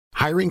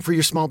Hiring for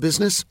your small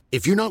business?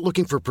 If you're not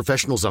looking for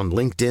professionals on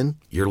LinkedIn,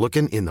 you're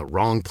looking in the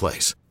wrong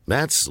place.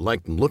 That's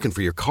like looking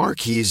for your car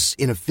keys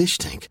in a fish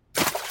tank.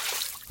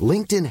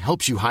 LinkedIn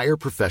helps you hire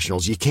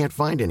professionals you can't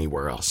find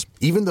anywhere else,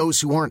 even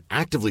those who aren't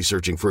actively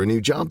searching for a new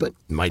job but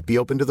might be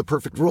open to the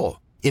perfect role.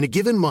 In a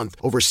given month,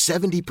 over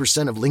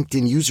 70% of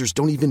LinkedIn users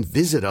don't even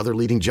visit other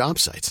leading job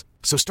sites.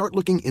 So start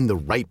looking in the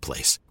right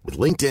place. With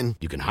LinkedIn,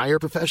 you can hire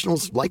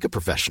professionals like a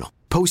professional.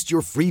 Post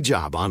your free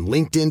job on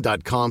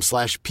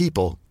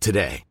linkedin.com/people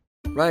today.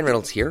 Ryan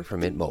Reynolds here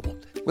from Mint Mobile.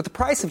 With the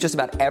price of just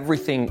about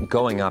everything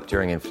going up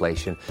during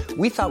inflation,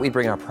 we thought we'd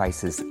bring our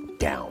prices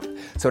down.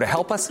 So to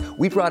help us,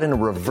 we brought in a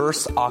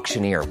reverse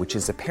auctioneer, which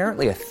is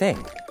apparently a thing.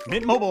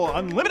 Mint Mobile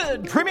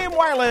Unlimited Premium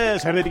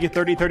Wireless. How to get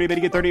 30, 30, bit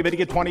to get 30, bit to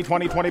get 20,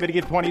 20, 20, bit to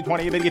get 20,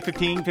 20, bit to get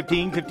 15,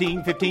 15,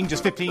 15, 15,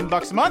 just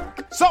 $15 a month?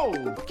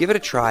 Sold! Give it a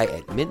try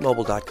at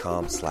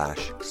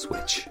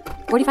mintmobile.com/switch.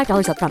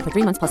 $45 up front for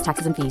 3 months plus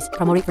taxes and fees.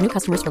 Promo rate for new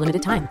customers for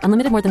limited time.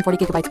 Unlimited more than 40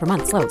 gigabytes per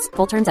month. Slows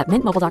full terms at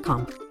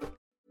mintmobile.com.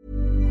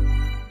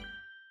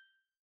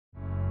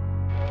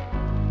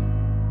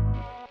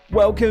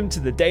 Welcome to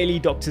the Daily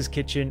Doctor's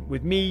Kitchen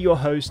with me, your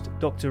host,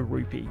 Dr.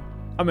 Rupi.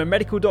 I'm a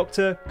medical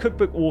doctor,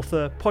 cookbook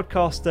author,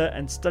 podcaster,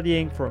 and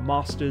studying for a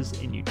master's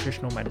in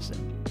nutritional medicine.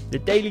 The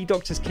Daily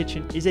Doctor's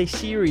Kitchen is a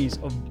series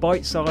of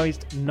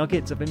bite-sized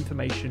nuggets of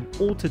information,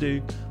 all to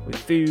do with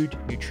food,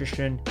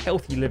 nutrition,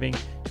 healthy living,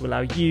 to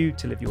allow you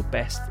to live your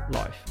best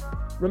life.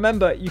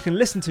 Remember, you can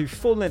listen to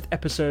full-length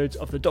episodes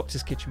of the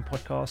Doctor's Kitchen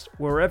podcast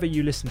wherever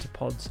you listen to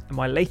pods, and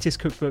my latest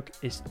cookbook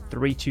is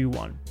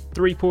 321.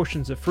 3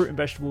 portions of fruit and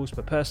vegetables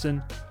per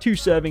person, 2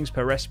 servings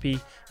per recipe,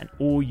 and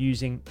all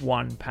using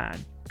 1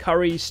 pan.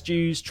 Curries,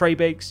 stews, tray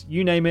bakes,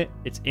 you name it,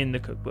 it's in the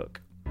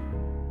cookbook.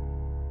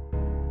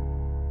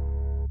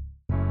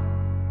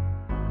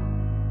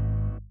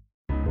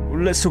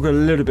 Let's talk a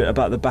little bit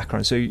about the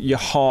background. So your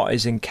heart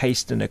is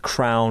encased in a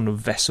crown of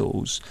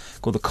vessels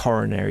called the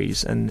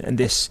coronaries, and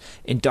this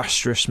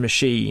industrious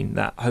machine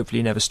that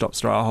hopefully never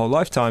stops throughout our whole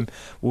lifetime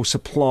will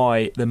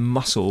supply the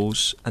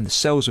muscles and the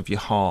cells of your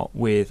heart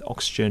with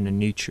oxygen and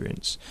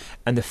nutrients.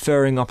 And the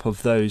furring up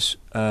of those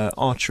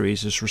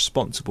arteries is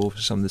responsible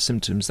for some of the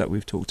symptoms that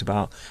we've talked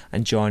about: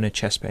 angina,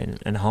 chest pain,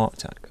 and heart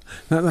attack.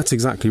 That's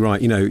exactly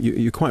right. You know,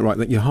 you're quite right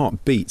that your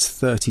heart beats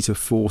 30 to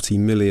 40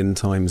 million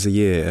times a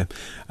year.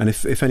 And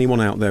if anyone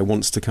out there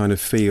wants to kind of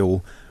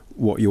feel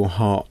what your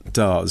heart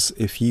does,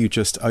 if you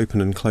just open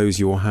and close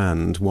your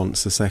hand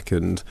once a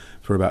second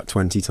for about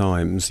 20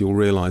 times, you'll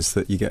realise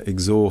that you get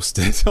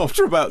exhausted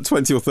after about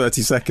 20 or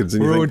 30 seconds.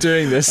 And We're all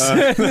doing this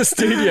in the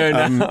studio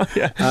now.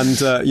 Yeah.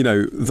 And, you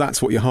know,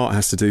 that's what your heart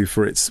has to do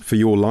for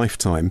your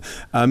lifetime.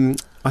 I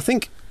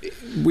think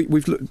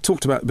we've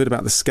talked a bit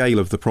about the scale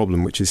of the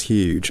problem, which is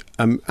huge.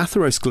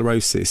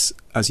 Atherosclerosis,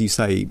 as you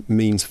say,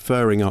 means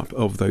furring up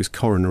of those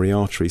coronary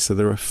arteries. So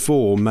there are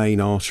 4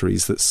 main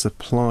arteries that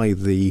supply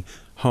the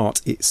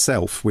heart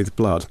itself with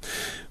blood,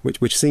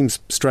 which seems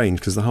strange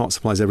because the heart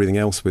supplies everything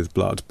else with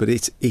blood, but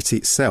it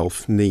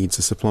itself needs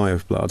a supply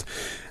of blood.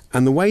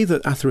 And the way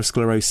that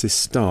atherosclerosis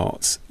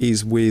starts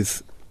is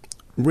with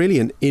really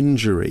an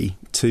injury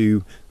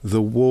to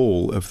the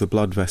wall of the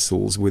blood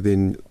vessels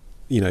within,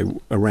 you know,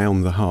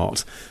 around the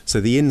heart.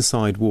 So the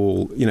inside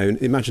wall, you know,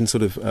 imagine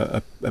sort of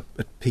a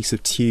piece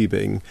of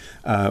tubing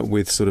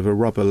with sort of a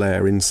rubber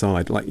layer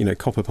inside, like, you know,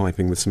 copper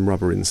piping with some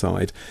rubber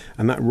inside.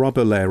 And that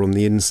rubber layer on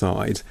the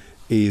inside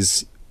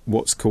is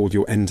what's called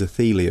your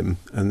endothelium,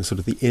 and sort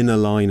of the inner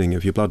lining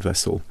of your blood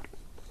vessel.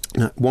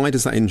 Now, why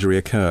does that injury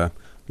occur?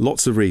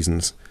 Lots of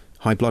reasons.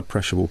 High blood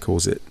pressure will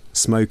cause it.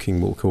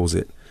 Smoking will cause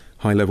it.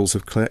 High levels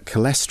of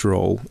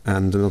cholesterol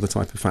and another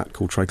type of fat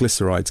called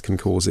triglycerides can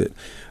cause it.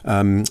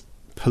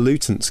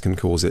 Pollutants can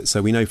cause it.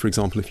 So we know, for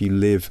example, if you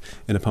live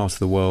in a part of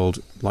the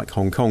world like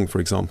Hong Kong,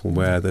 for example,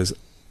 where there's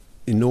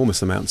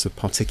enormous amounts of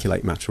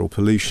particulate matter or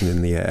pollution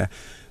in the air,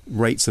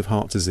 rates of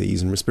heart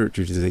disease and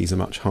respiratory disease are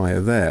much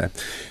higher there.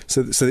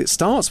 So it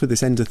starts with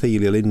this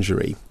endothelial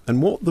injury.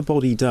 And what the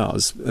body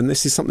does, and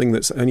this is something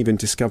that's only been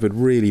discovered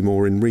really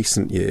more in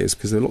recent years,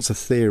 because there are lots of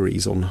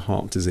theories on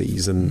heart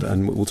disease, and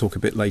we'll talk a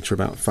bit later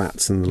about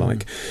fats and the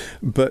like.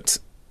 But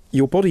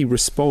your body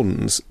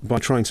responds by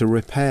trying to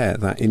repair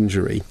that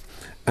injury.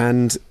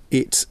 And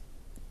it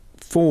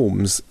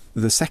forms,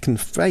 the second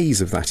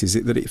phase of that is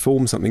that it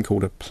forms something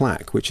called a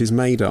plaque, which is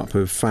made up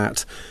of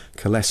fat,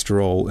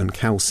 cholesterol and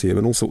calcium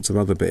and all sorts of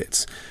other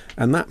bits.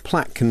 And that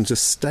plaque can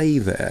just stay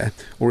there,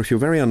 or if you're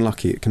very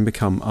unlucky, it can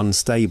become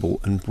unstable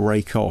and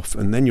break off,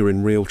 and then you're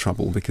in real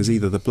trouble, because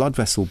either the blood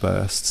vessel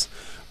bursts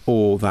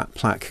or that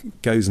plaque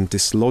goes and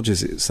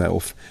dislodges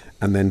itself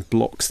and then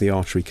blocks the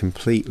artery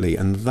completely.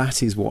 And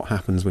that is what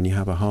happens when you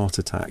have a heart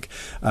attack.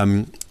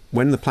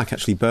 When the plaque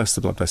actually bursts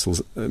the blood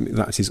vessels,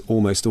 that is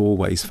almost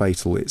always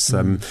fatal. It's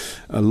a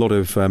lot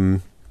of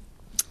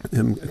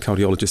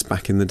cardiologists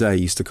back in the day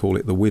used to call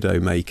it the widow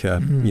maker,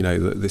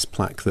 this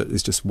plaque that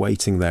is just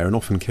waiting there and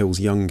often kills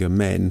younger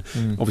men.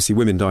 Obviously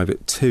women die of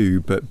it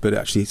too, but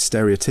actually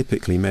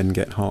stereotypically men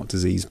get heart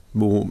disease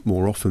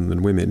more often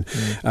than women.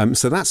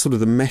 So that's sort of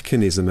the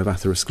mechanism of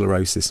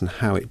atherosclerosis and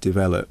how it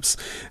develops.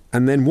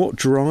 And then what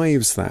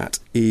drives that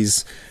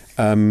is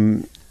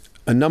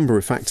a number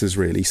of factors,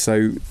 really.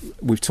 So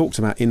we've talked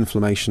about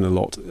inflammation a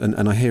lot,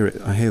 and I hear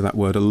that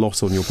word a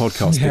lot on your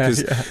podcast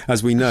because,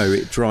 as we know,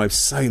 it drives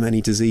so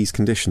many disease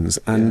conditions,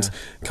 and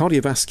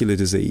cardiovascular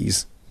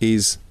disease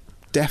is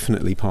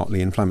definitely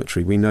partly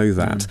inflammatory. We know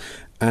that,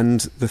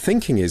 and the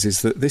thinking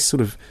is that this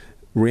sort of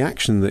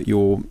reaction that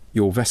your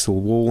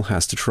vessel wall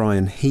has to try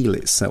and heal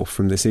itself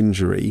from this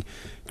injury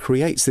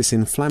creates this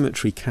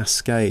inflammatory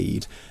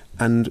cascade,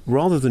 and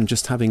rather than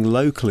just having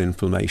local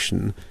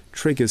inflammation,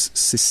 triggers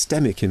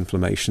systemic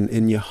inflammation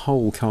in your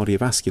whole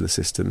cardiovascular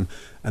system,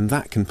 and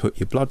that can put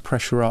your blood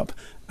pressure up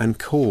and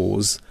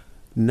cause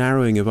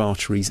narrowing of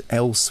arteries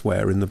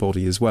elsewhere in the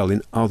body as well,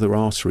 in other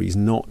arteries,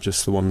 not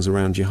just the ones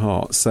around your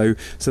heart. So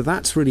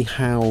that's really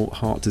how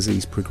heart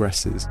disease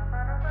progresses.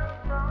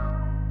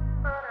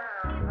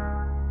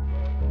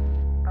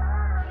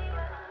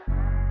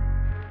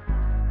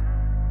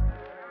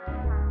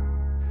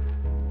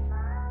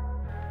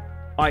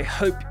 I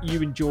hope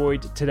you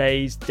enjoyed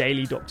today's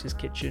Daily Doctor's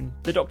Kitchen.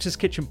 The Doctor's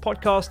Kitchen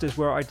podcast is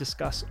where I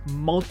discuss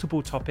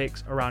multiple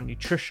topics around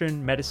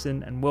nutrition,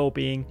 medicine, and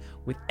well-being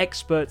with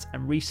experts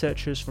and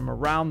researchers from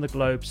around the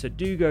globe, so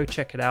do go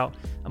check it out.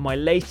 And my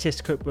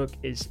latest cookbook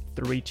is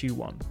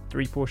 321,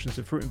 3 portions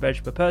of fruit and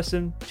veg per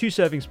person, 2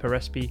 servings per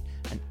recipe,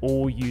 and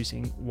all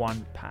using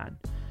 1 pan.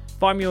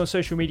 Find me on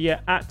social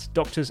media at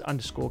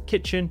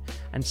doctors_kitchen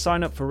and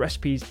sign up for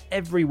recipes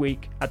every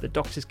week at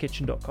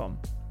thedoctorskitchen.com.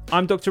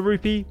 I'm Dr.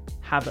 Rupy.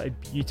 Have a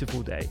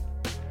beautiful day.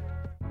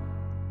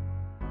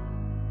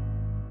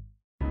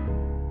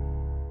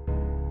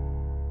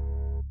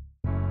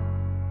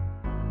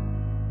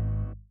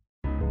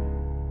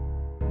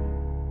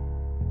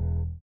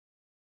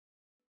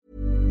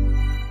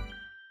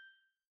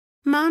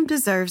 Mom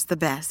deserves the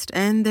best,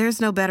 and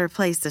there's no better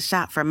place to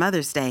shop for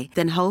Mother's Day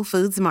than Whole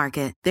Foods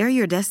Market. They're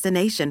your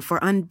destination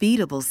for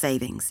unbeatable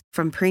savings,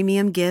 from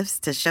premium gifts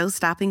to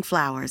show-stopping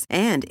flowers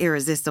and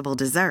irresistible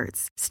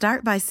desserts.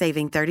 Start by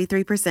saving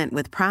 33%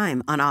 with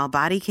Prime on all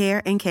body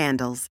care and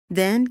candles.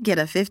 Then get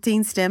a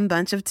 15-stem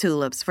bunch of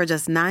tulips for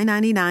just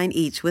 $9.99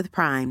 each with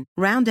Prime.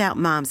 Round out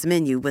Mom's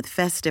menu with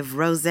festive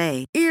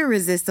rosé,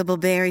 irresistible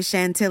berry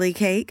chantilly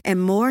cake,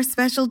 and more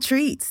special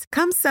treats.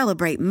 Come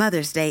celebrate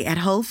Mother's Day at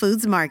Whole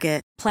Foods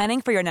Market. Planning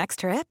for your next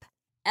trip?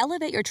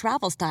 Elevate your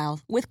travel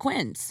style with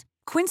Quince.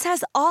 Quince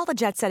has all the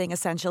jet-setting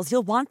essentials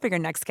you'll want for your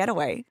next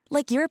getaway,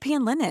 like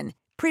European linen,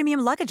 premium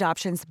luggage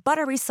options,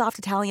 buttery soft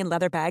Italian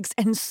leather bags,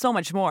 and so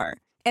much more.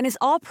 And is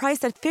all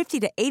priced at 50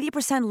 to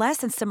 80% less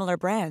than similar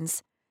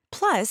brands.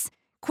 Plus,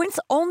 Quince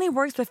only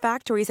works with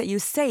factories that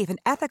use safe and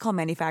ethical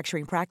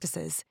manufacturing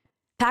practices.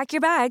 Pack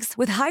your bags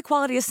with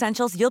high-quality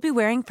essentials you'll be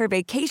wearing for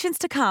vacations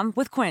to come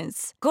with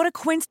Quince. Go to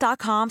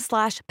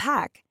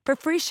quince.com/pack for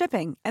free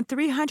shipping and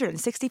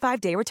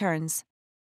 365-day returns.